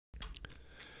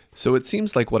So it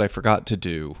seems like what I forgot to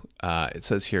do, it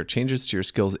says here, changes to your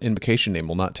skills invocation name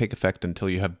will not take effect until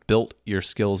you have built your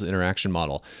skills interaction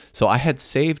model. So I had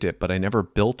saved it, but I never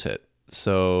built it.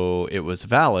 So it was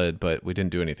valid, but we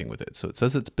didn't do anything with it. So it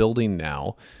says it's building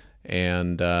now,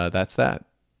 and that's that.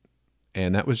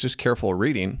 And that was just careful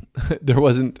reading. There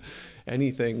wasn't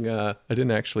anything, I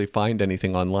didn't actually find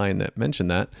anything online that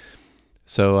mentioned that.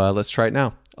 So let's try it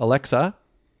now. Alexa,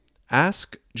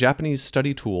 ask Japanese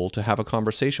study tool to have a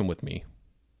conversation with me.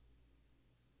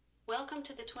 Welcome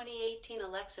to the 2018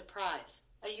 Alexa Prize,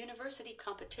 a university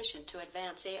competition to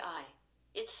advance AI.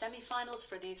 It's semifinals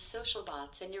for these social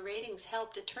bots, and your ratings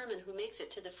help determine who makes it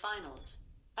to the finals.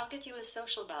 I'll get you a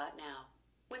social bot now.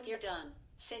 When you're done,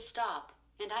 say stop,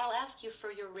 and I'll ask you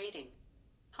for your rating.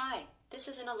 Hi, this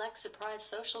is an Alexa Prize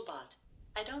social bot.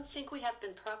 I don't think we have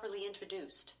been properly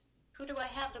introduced. Who do I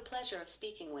have the pleasure of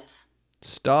speaking with?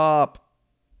 Stop.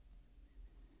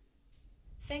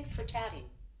 Thanks for chatting.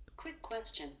 Quick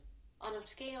question. On a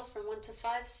scale from 1 to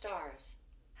 5 stars,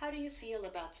 how do you feel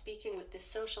about speaking with this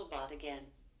social bot again?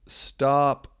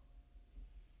 Stop.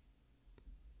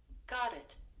 Got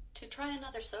it. To try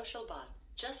another social bot,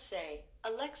 just say,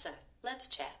 Alexa, let's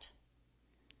chat.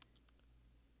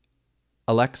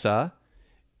 Alexa,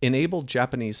 enable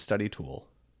Japanese study tool.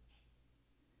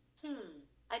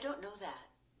 I don't know that.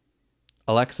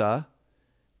 Alexa,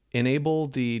 enable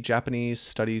the Japanese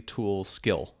study tool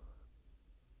skill.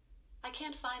 I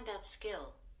can't find that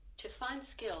skill. To find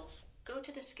skills, go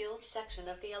to the skills section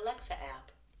of the Alexa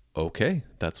app. Okay,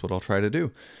 that's what I'll try to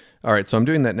do. All right, so I'm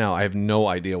doing that now. I have no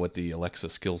idea what the Alexa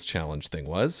Skills Challenge thing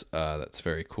was. That's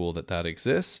very cool that that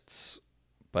exists.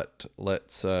 But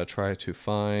let's try to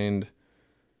find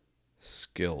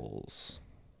skills.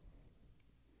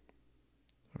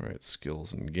 All right,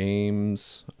 skills and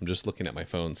games. I'm just looking at my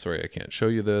phone. Sorry, I can't show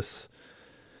you this.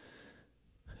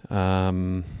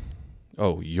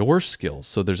 Oh, your skills.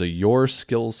 So there's a your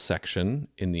skills section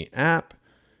in the app.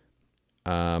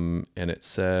 And it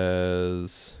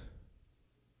says,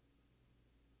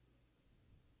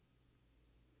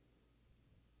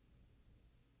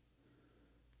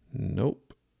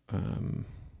 nope.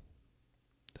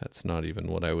 That's not even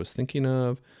what I was thinking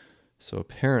of. So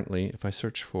apparently, if I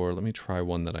search for, let me try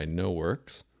one that I know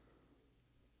works.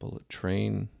 Bullet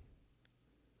train.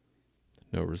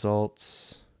 No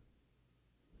results.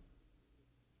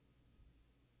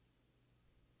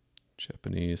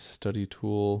 Japanese study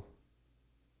tool.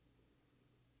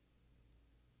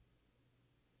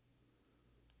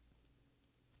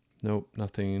 Nope,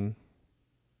 nothing.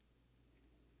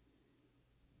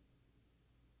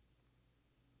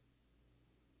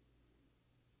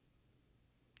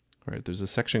 All right, there's a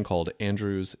section called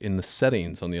Andrew's in the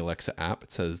settings on the Alexa app.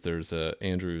 It says there's a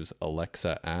Andrew's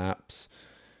Alexa apps.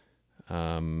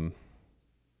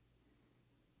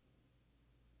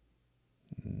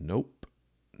 Nope,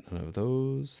 none of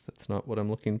those. That's not what I'm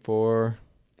looking for.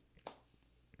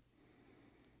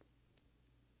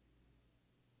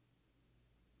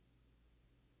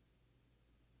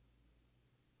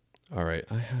 All right,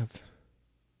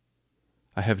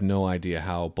 I have no idea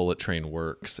how Bullet Train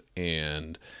works,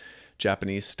 and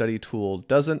Japanese study tool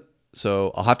doesn't.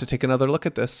 So I'll have to take another look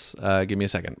at this. Give me a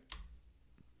second.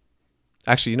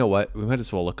 Actually, you know what? We might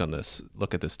as well look at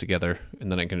this together,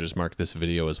 and then I can just mark this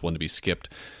video as one to be skipped.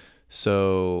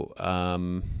 So,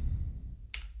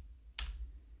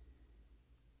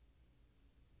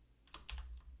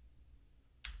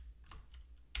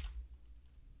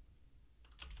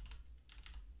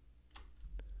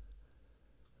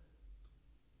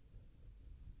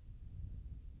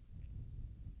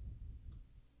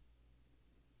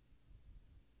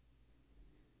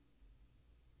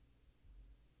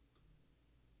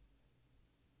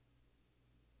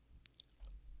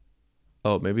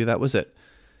 oh, maybe that was it.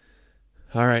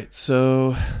 All right,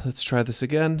 so let's try this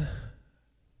again.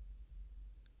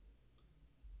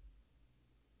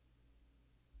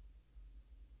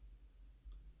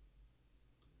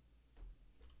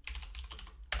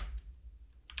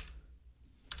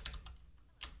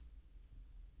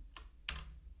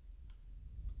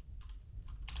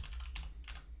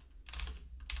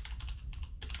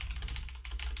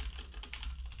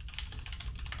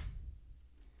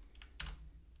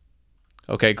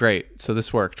 Okay, great. So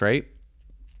this worked, right?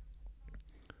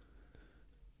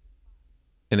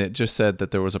 And it just said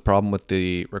that there was a problem with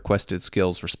the requested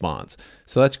skills response.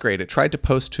 So that's great. It tried to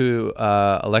post to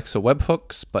Alexa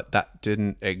webhooks, but that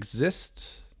didn't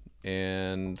exist.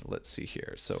 And let's see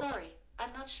here. So sorry,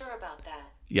 I'm not sure about that.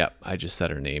 Yep, I just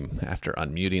said her name after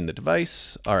unmuting the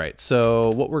device. All right, so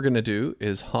what we're going to do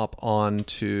is hop on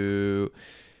to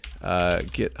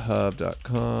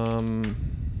github.com.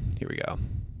 Here we go.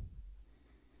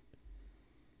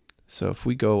 So if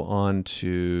we go on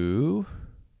to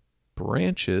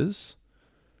branches,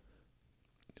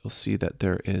 you'll see that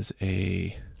there is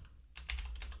a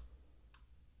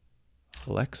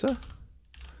Alexa.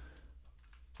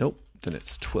 Nope, then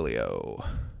it's Twilio. All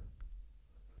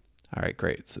right,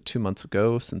 great. So 2 months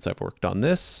ago since I've worked on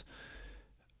this.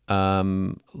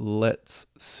 Let's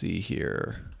see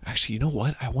here. Actually, you know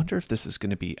what? I wonder if this is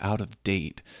going to be out of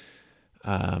date.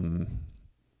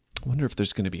 I wonder if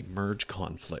there's going to be merge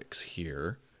conflicts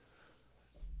here.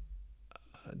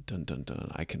 Dun, dun,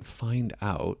 dun. I can find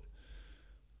out.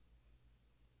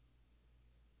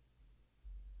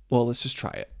 Well, let's just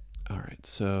try it. All right,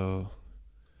 so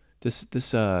this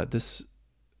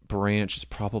branch is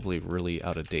probably really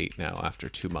out of date now after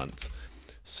 2 months.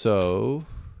 So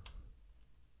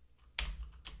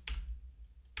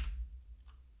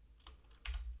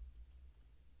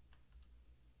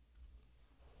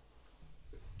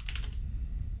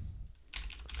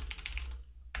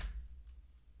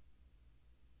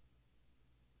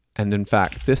and in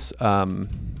fact, this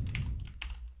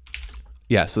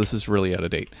yeah, so this is really out of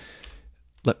date.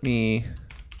 Let me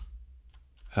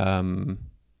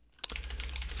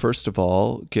first of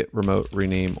all git remote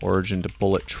rename origin to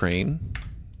bullet train.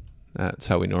 That's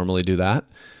how we normally do that.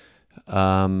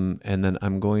 And then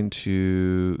I'm going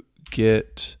to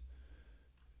get,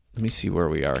 let me see where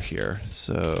we are here.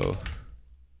 So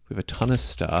we have a ton of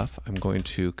stuff. I'm going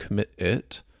to commit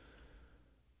it.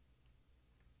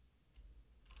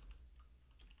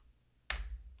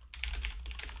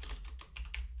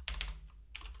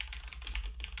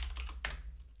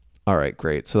 All right,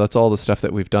 great. So that's all the stuff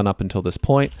that we've done up until this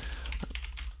point.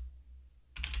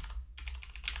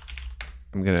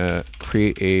 I'm going to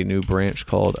create a new branch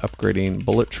called upgrading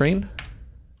bullet train.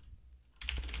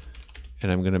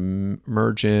 And I'm going to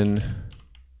merge in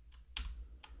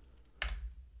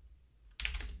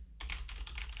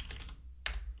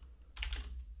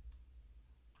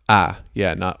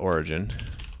yeah, not origin.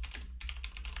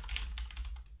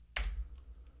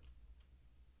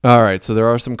 All right, so there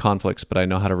are some conflicts, but I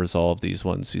know how to resolve these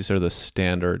ones. These are the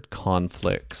standard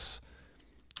conflicts,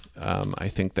 I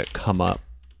think, that come up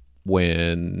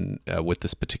when with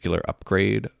this particular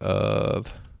upgrade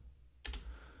of,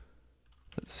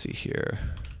 let's see here.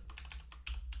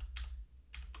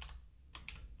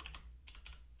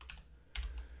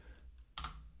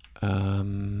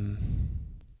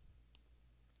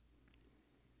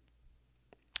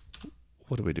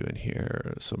 What are we doing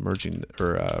here? So merging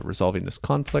or resolving this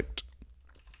conflict.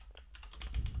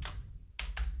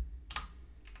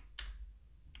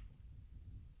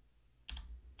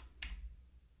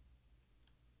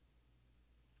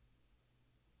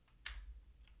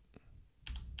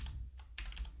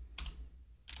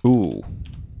 Ooh.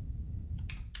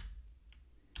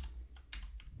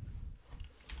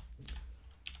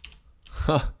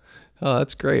 Huh. Oh,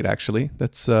 that's great, actually.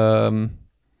 That's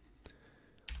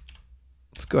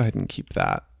let's go ahead and keep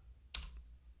that.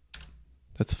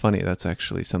 That's funny. That's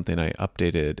actually something I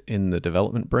updated in the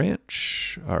development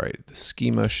branch. All right, the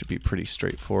schema should be pretty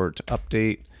straightforward to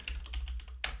update.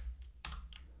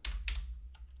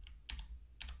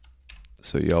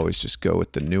 So you always just go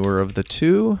with the newer of the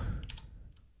two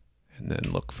and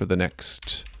then look for the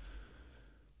next.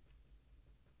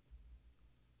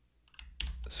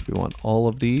 So we want all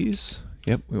of these.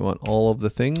 Yep, we want all of the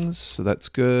things, so that's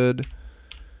good.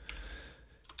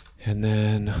 And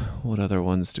then what other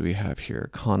ones do we have here?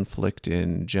 Conflict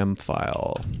in gem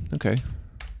file. Okay.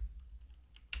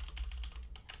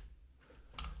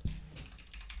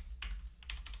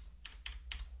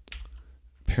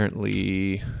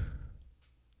 Apparently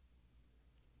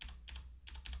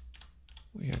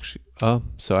we actually, oh,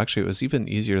 so actually it was even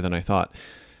easier than I thought.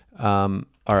 All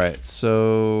right,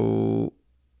 so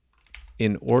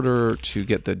in order to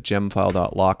get the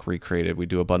gemfile.lock recreated, we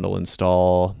do a bundle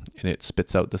install and it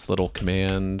spits out this little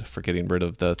command for getting rid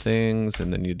of the things.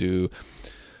 And then you do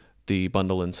the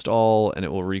bundle install and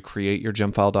it will recreate your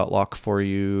gemfile.lock for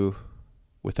you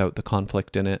without the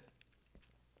conflict in it.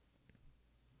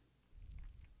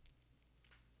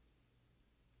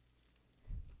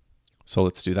 So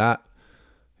let's do that.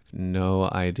 I have no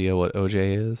idea what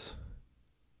OJ is.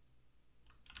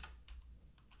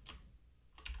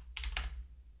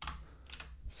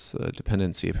 It's a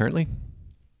dependency, apparently.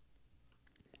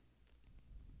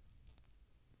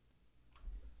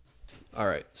 All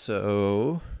right,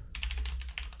 so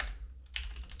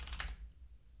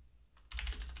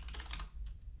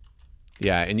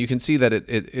yeah, and you can see that it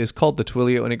is called the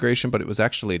Twilio integration, but it was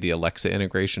actually the Alexa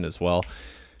integration as well.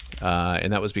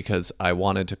 And that was because I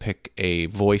wanted to pick a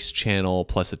voice channel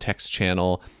plus a text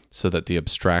channel so that the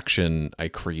abstraction I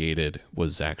created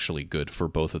was actually good for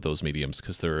both of those mediums,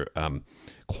 because they're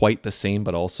quite the same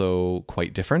but also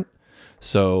quite different.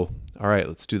 So, all right,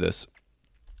 let's do this.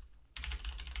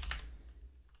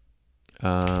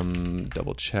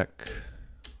 Double check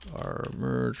our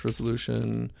merge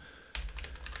resolution.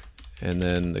 And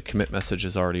then the commit message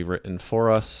is already written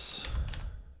for us.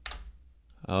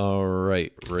 All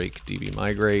right, rake db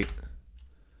migrate.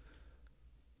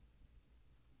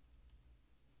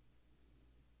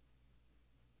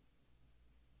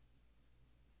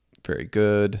 Very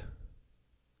good.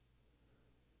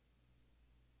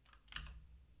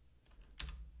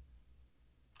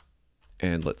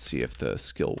 And let's see if the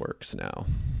skill works now.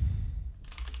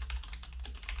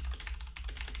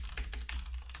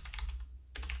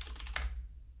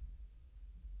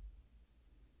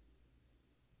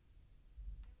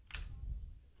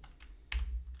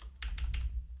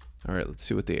 All right, let's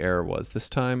see what the error was this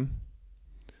time.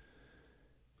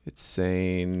 It's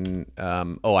saying,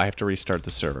 oh, I have to restart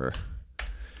the server.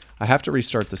 I have to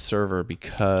restart the server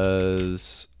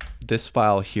because this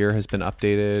file here has been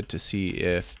updated to see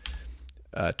if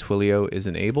Twilio is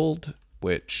enabled,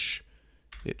 which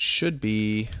it should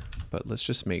be, but let's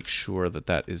just make sure that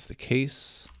that is the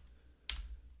case.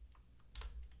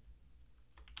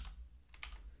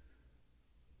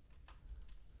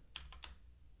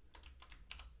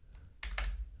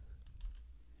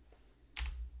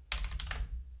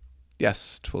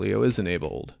 Yes, Twilio is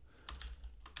enabled.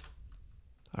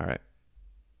 All right.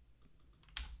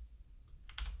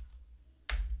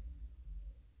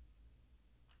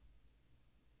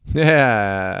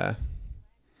 Yeah.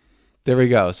 There we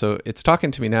go. So it's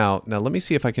talking to me now. Now let me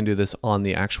see if I can do this on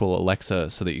the actual Alexa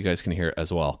so that you guys can hear it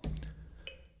as well.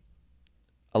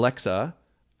 Alexa,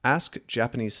 ask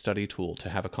Japanese study tool to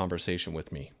have a conversation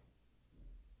with me.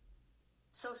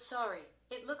 So sorry.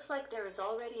 It looks like there is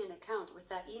already an account with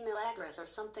that email address or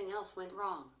something else went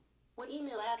wrong. What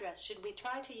email address should we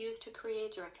try to use to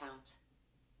create your account?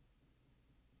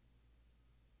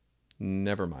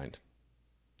 Never mind.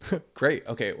 Great.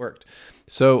 Okay, it worked.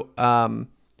 So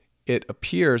it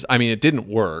appears, I mean, it didn't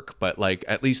work, but like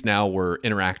at least now we're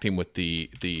interacting with the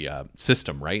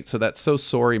system, right? So that "so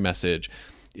sorry" message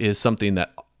is something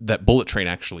that Bullet Train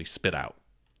actually spit out.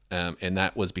 And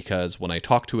that was because when I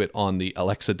talked to it on the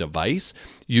Alexa device,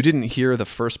 you didn't hear the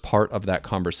first part of that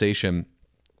conversation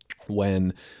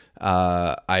when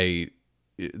there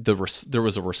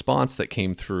was a response that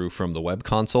came through from the web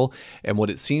console. And what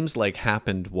it seems like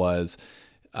happened was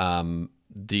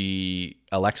the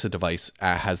Alexa device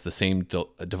has the same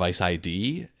device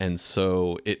ID. And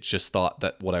so it just thought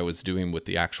that what I was doing with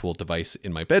the actual device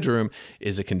in my bedroom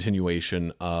is a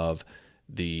continuation of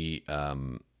the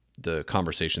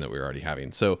conversation that we were already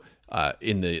having. So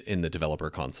in the developer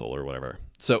console or whatever.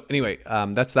 So anyway,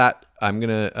 that's that. I'm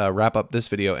gonna wrap up this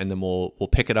video and then we'll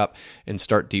pick it up and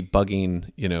start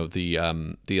debugging, you know, the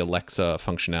Alexa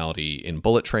functionality in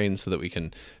Bullet Train so that we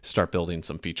can start building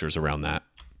some features around that.